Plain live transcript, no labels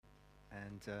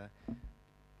And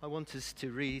I want us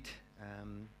to read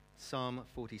Psalm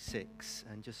 46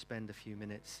 and just spend a few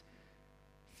minutes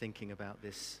thinking about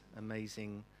this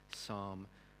amazing psalm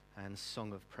and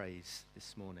song of praise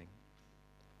this morning.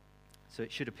 So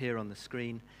it should appear on the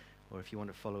screen, or if you want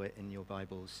to follow it in your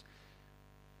Bibles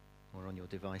or on your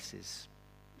devices.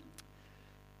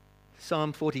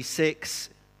 Psalm 46,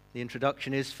 the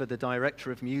introduction is for the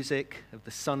director of music of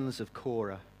the sons of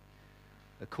Korah,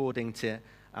 according to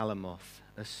Alamoth,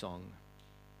 a song.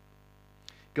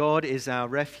 God is our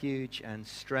refuge and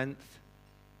strength,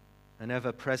 an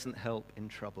ever-present help in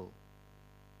trouble.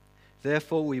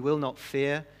 Therefore we will not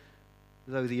fear,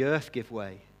 though the earth give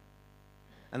way,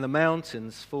 and the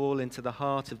mountains fall into the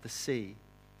heart of the sea,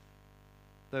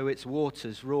 though its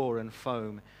waters roar and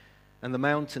foam, and the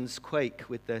mountains quake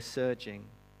with their surging.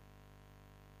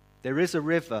 There is a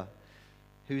river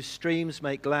whose streams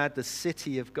make glad the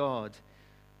city of God,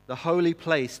 the holy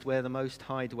place where the Most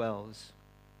High dwells.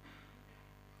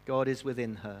 God is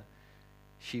within her.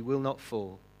 She will not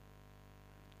fall.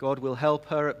 God will help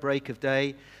her at break of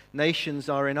day. Nations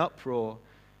are in uproar.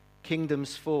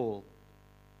 Kingdoms fall.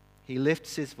 He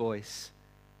lifts his voice.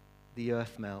 The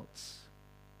earth melts.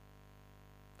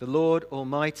 The Lord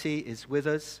Almighty is with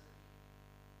us.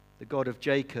 The God of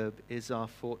Jacob is our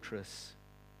fortress.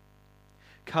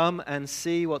 Come and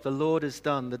see what the Lord has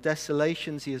done, the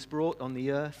desolations he has brought on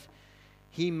the earth.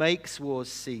 He makes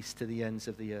wars cease to the ends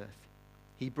of the earth.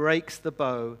 He breaks the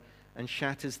bow and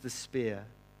shatters the spear.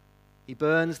 He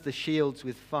burns the shields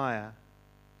with fire.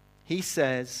 He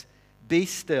says, "Be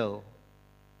still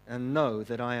and know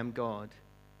that I am God.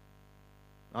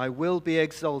 I will be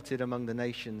exalted among the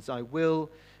nations. I will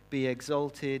be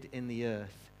exalted in the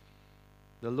earth.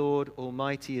 The Lord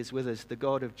Almighty is with us. The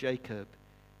God of Jacob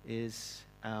is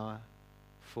our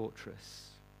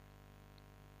fortress."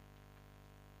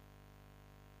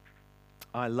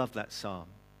 I love that psalm.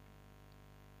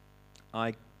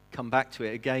 I come back to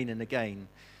it again and again.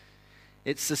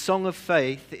 It's a song of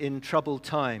faith in troubled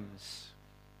times.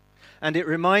 And it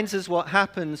reminds us what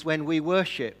happens when we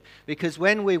worship. Because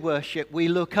when we worship, we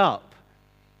look up.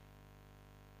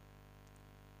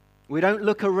 We don't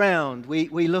look around. We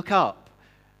look up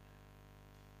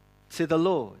to the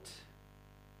Lord.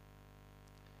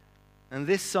 And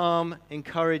this psalm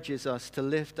encourages us to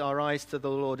lift our eyes to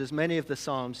the Lord, as many of the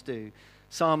psalms do.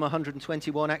 Psalm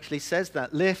 121 actually says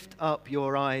that. Lift up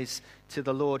your eyes to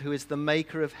the Lord, who is the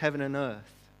maker of heaven and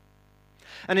earth.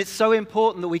 And it's so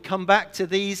important that we come back to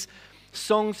these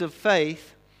songs of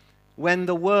faith when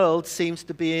the world seems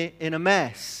to be in a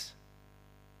mess.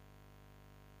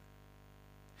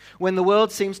 When the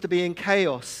world seems to be in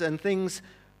chaos and things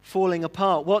falling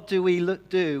apart, what do? We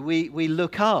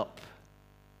look up.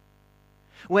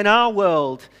 When our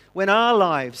world, when our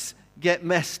lives get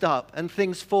messed up and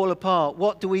things fall apart,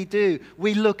 what do?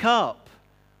 We look up.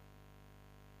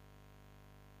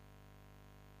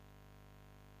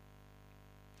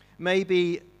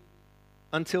 Maybe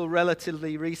until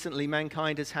relatively recently,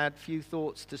 mankind has had few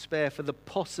thoughts to spare for the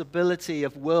possibility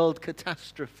of world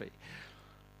catastrophe.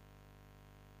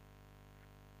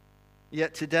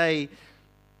 Yet today,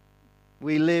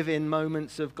 we live in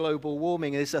moments of global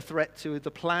warming. There's a threat to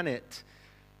the planet.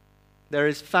 There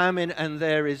is famine and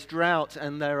there is drought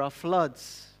and there are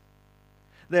floods.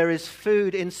 There is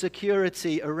food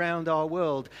insecurity around our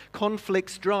world.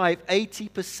 Conflicts drive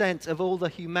 80% of all the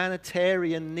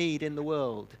humanitarian need in the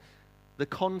world. The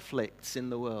conflicts in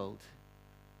the world.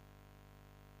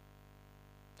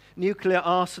 Nuclear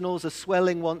arsenals are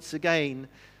swelling once again.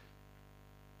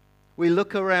 We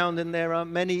look around and there are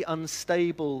many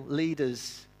unstable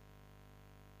leaders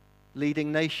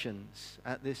leading nations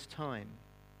at this time.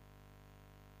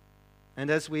 And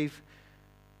as we've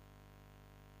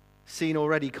seen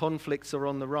already, conflicts are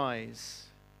on the rise.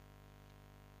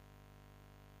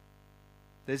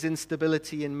 There's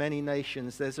instability in many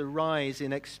nations. There's a rise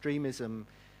in extremism.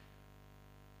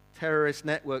 Terrorist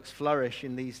networks flourish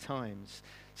in these times.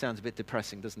 Sounds a bit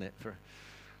depressing, doesn't it?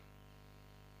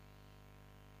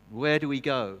 Where do we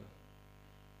go?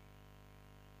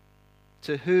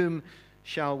 To whom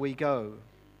shall we go?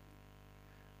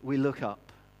 We look up.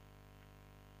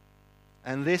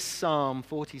 And this Psalm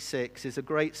 46 is a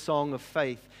great song of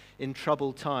faith in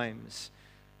troubled times.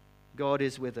 God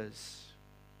is with us.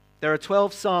 There are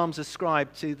 12 psalms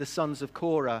ascribed to the sons of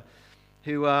Korah,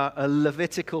 who are a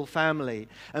Levitical family.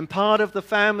 And part of the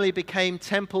family became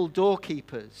temple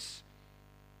doorkeepers.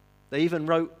 They even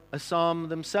wrote a psalm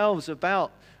themselves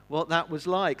about what that was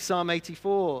like. Psalm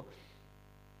 84,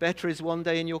 "Better is one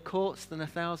day in your courts than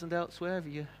 1,000 elsewhere." Have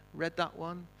you read that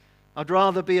one? "I'd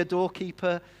rather be a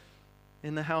doorkeeper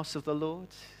in the house of the Lord."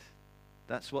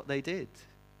 That's what they did.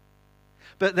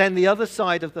 But then the other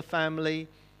side of the family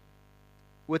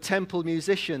were temple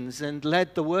musicians and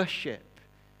led the worship.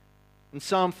 And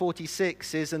Psalm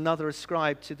 46 is another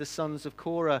ascribed to the sons of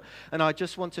Korah. And I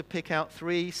just want to pick out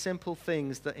three simple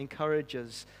things that encourage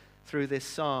us through this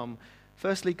psalm.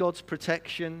 Firstly, God's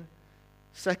protection.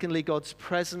 Secondly, God's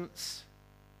presence.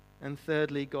 And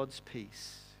thirdly, God's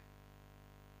peace.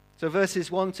 So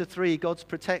verses 1 to 3, God's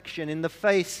protection. In the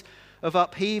face of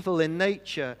upheaval in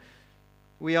nature,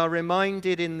 we are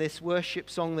reminded in this worship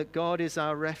song that God is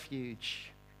our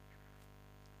refuge.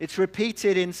 It's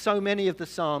repeated in so many of the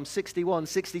Psalms, 61,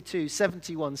 62,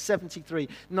 71, 73,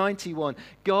 91.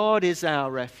 God is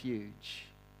our refuge.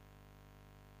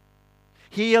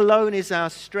 He alone is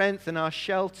our strength and our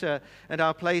shelter and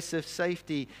our place of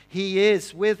safety. He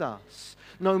is with us.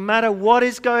 No matter what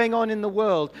is going on in the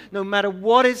world, no matter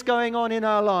what is going on in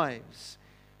our lives,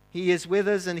 He is with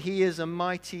us, and He is a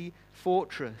mighty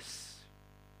fortress.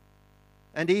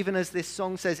 And even as this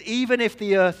song says, even if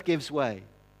the earth gives way,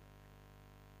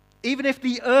 even if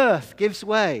the earth gives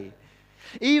way,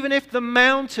 even if the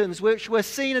mountains, which were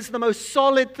seen as the most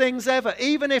solid things ever,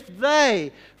 even if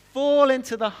they fall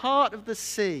into the heart of the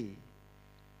sea,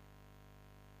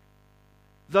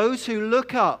 those who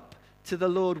look up to the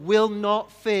Lord will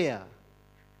not fear.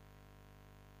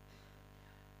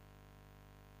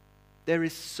 There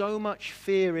is so much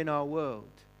fear in our world.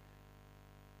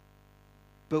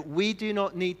 But we do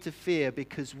not need to fear,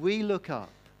 because we look up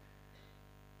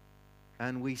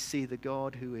and we see the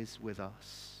God who is with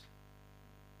us,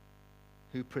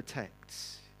 who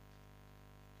protects.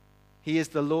 He is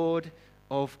the Lord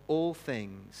of all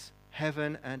things,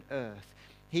 heaven and earth.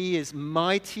 He is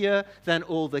mightier than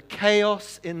all the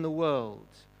chaos in the world,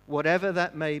 whatever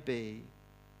that may be.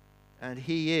 And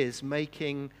He is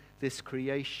making this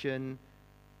creation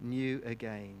new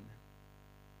again.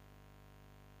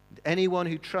 Anyone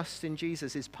who trusts in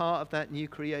Jesus is part of that new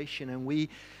creation, and we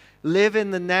live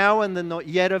in the now and the not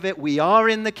yet of it. We are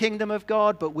in the kingdom of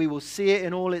God, but we will see it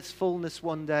in all its fullness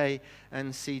one day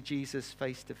and see Jesus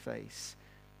face to face.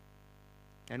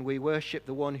 And we worship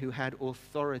the one who had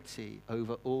authority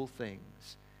over all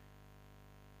things.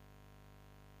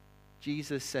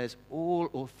 Jesus says, all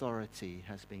authority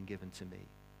has been given to me.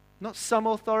 Not some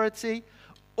authority,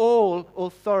 all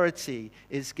authority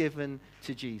is given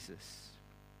to Jesus.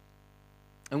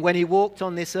 And when He walked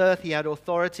on this earth, He had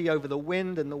authority over the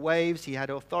wind and the waves. He had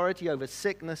authority over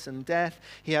sickness and death.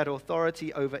 He had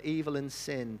authority over evil and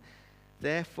sin.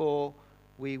 Therefore,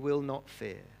 we will not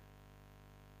fear,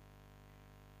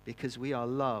 because we are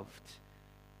loved,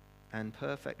 and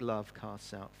perfect love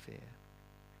casts out fear.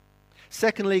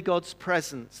 Secondly, God's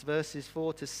presence, verses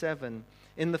 4 to 7,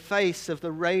 in the face of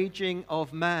the raging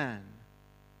of man.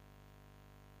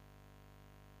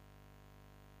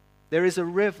 There is a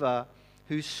river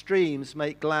whose streams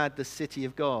make glad the city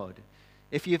of God.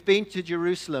 If you've been to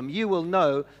Jerusalem, you will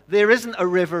know there isn't a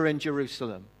river in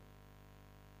Jerusalem.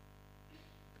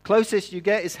 Closest you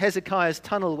get is Hezekiah's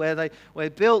tunnel, where they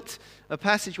built a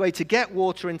passageway to get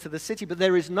water into the city, but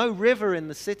there is no river in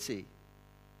the city.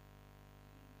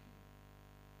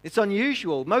 It's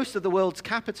unusual. Most of the world's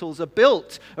capitals are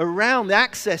built around the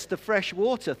access to fresh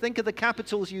water. Think of the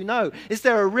capitals you know. Is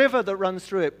there a river that runs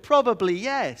through it? Probably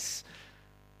yes.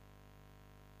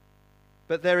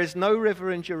 But there is no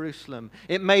river in Jerusalem.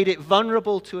 It made it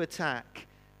vulnerable to attack,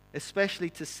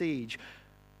 especially to siege.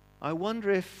 I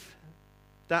wonder if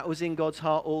that was in God's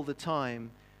heart all the time,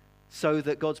 so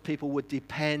that God's people would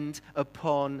depend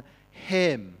upon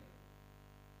Him.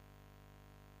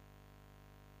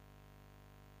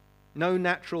 No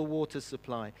natural water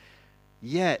supply.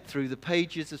 Yet, through the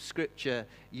pages of Scripture,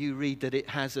 you read that it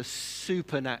has a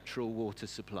supernatural water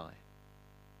supply.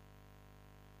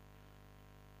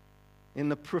 In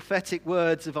the prophetic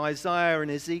words of Isaiah and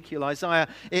Ezekiel, Isaiah,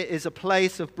 it is a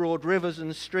place of broad rivers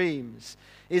and streams.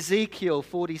 Ezekiel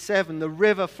 47, the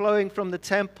river flowing from the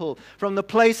temple, from the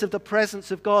place of the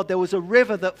presence of God. There was a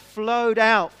river that flowed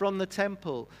out from the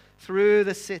temple through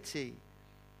the city.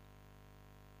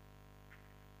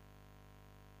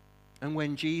 And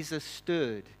when Jesus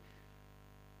stood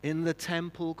in the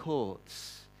temple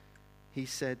courts, He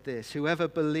said this, "Whoever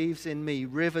believes in me,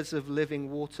 rivers of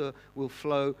living water will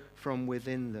flow from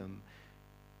within them,"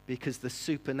 because the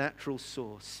supernatural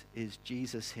source is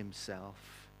Jesus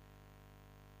Himself.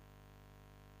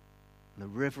 And the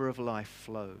river of life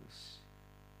flows.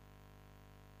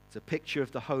 It's a picture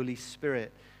of the Holy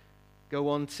Spirit. Go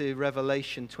on to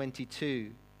Revelation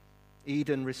 22.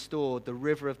 Eden restored, the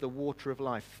river of the water of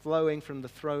life, flowing from the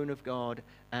throne of God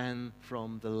and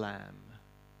from the Lamb.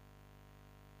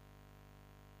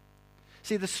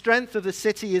 See, the strength of the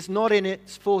city is not in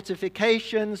its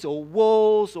fortifications or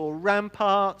walls or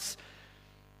ramparts,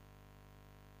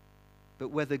 but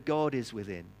whether God is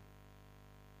within.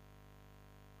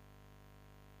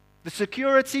 The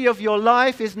security of your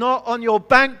life is not on your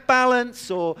bank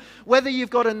balance or whether you've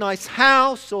got a nice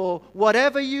house or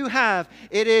whatever you have.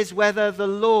 It is whether the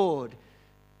Lord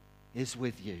is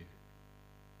with you.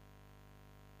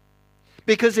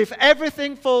 Because if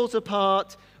everything falls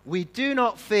apart, we do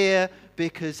not fear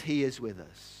because He is with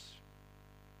us.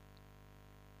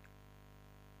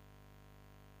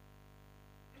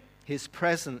 His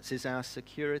presence is our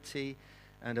security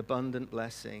and abundant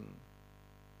blessing.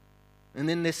 And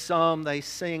in this psalm they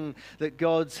sing that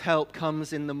God's help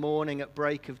comes in the morning at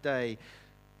break of day.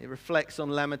 It reflects on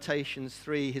Lamentations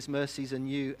 3, His mercies are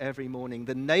new every morning.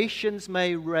 The nations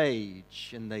may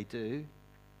rage, and they do.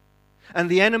 And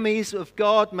the enemies of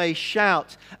God may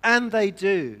shout, and they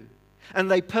do.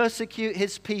 And they persecute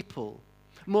His people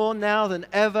more now than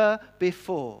ever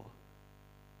before.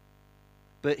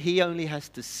 But He only has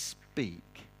to speak,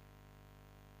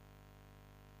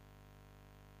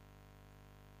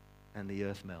 and the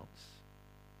earth melts.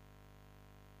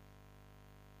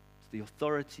 It's the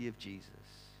authority of Jesus.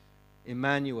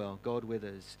 Emmanuel, God with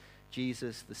us.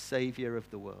 Jesus, the Savior of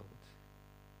the world.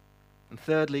 And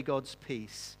thirdly, God's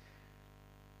peace.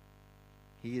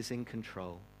 He is in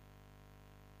control.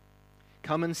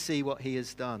 Come and see what He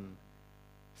has done,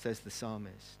 says the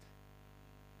psalmist.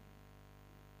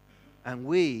 And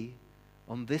we,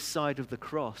 on this side of the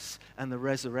cross and the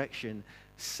resurrection,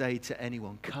 say to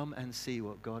anyone, come and see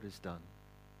what God has done.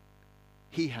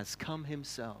 He has come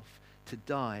Himself to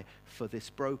die for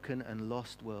this broken and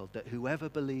lost world, that whoever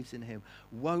believes in Him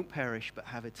won't perish but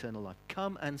have eternal life.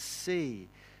 Come and see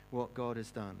what God has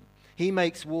done. He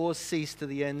makes wars cease to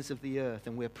the ends of the earth,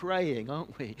 and we're praying,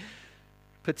 aren't we?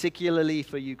 Particularly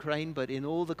for Ukraine, but in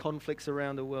all the conflicts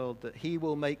around the world, that He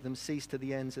will make them cease to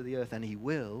the ends of the earth, and He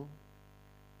will.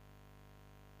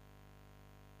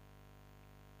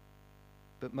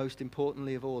 But most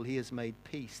importantly of all, He has made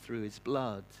peace through His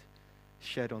blood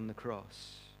shed on the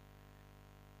cross.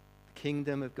 The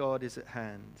kingdom of God is at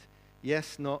hand.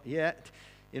 Yes, not yet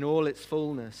in all its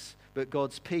fullness, but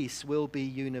God's peace will be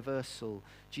universal.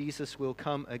 Jesus will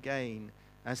come again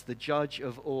as the judge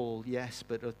of all, yes,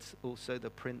 but also the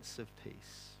Prince of Peace.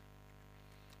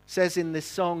 It says in this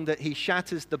song that He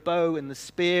shatters the bow and the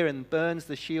spear and burns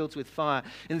the shields with fire.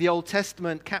 In the Old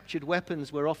Testament, captured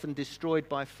weapons were often destroyed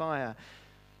by fire.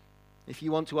 If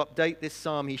you want to update this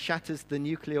psalm, He shatters the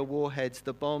nuclear warheads,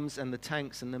 the bombs and the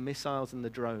tanks and the missiles and the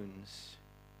drones.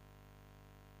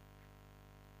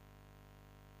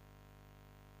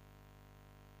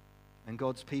 And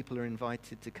God's people are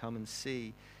invited to come and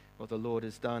see what the Lord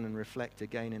has done and reflect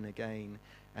again and again,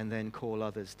 and then call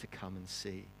others to come and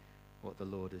see what the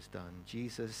Lord has done.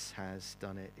 Jesus has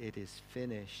done it. It is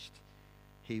finished.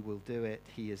 He will do it.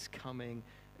 He is coming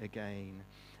again.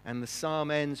 And the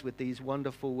psalm ends with these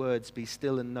wonderful words, be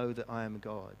still and know that I am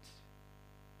God.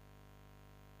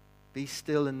 Be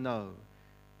still and know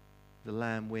the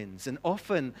Lamb wins. And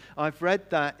often I've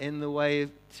read that in the way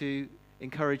to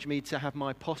encourage me to have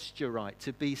my posture right,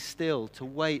 to be still, to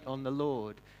wait on the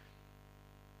Lord.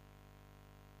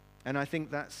 And I think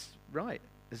that's right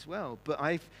as well. But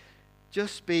I've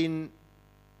just been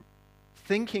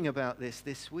thinking about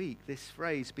this week, this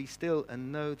phrase, be still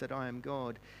and know that I am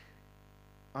God.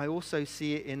 I also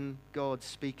see it in God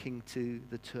speaking to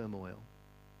the turmoil.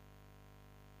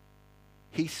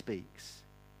 He speaks.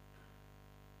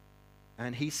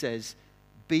 And He says,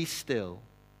 be still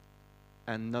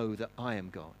and know that I am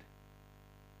God.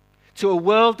 To a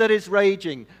world that is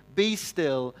raging, be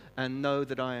still and know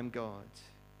that I am God.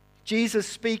 Jesus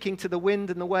speaking to the wind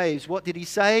and the waves, what did He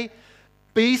say?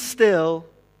 Be still,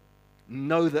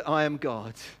 know that I am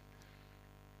God.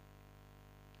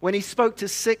 When He spoke to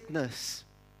sickness,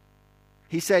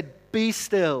 He said, be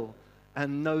still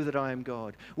and know that I am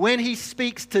God. When He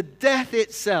speaks to death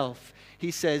itself,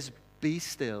 He says, be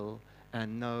still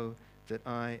and know that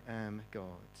I am God.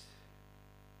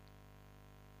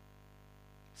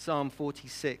 Psalm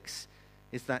 46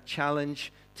 is that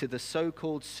challenge to the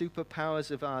so-called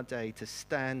superpowers of our day to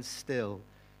stand still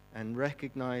and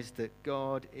recognize that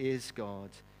God is God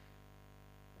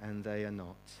and they are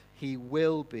not. He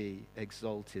will be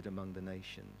exalted among the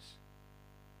nations.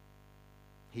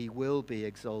 He will be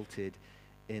exalted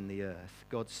in the earth.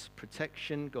 God's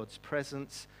protection, God's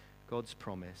presence, God's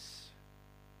promise.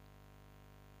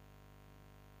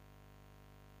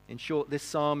 In short, this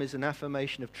psalm is an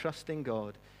affirmation of trusting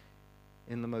God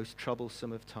in the most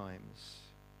troublesome of times.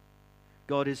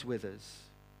 God is with us.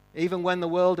 Even when the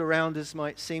world around us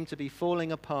might seem to be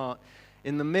falling apart,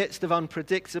 In the midst of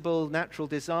unpredictable natural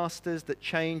disasters that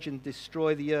change and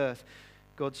destroy the earth,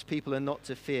 God's people are not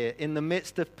to fear. In the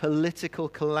midst of political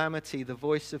calamity, the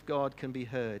voice of God can be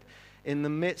heard. In the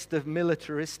midst of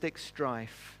militaristic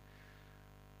strife,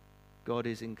 God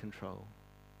is in control.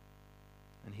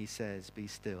 And he says, be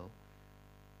still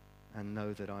and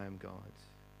know that I am God.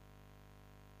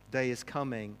 Day is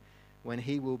coming when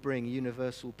he will bring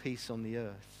universal peace on the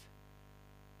earth.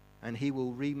 And he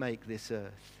will remake this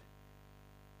earth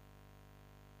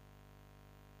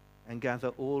and gather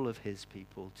all of his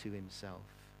people to himself.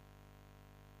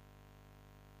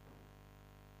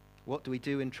 What do we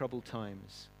do in troubled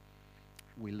times?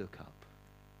 We look up.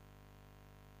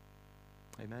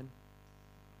 Amen?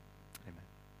 Amen.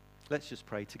 Let's just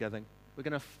pray together. We're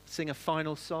going to sing a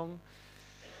final song.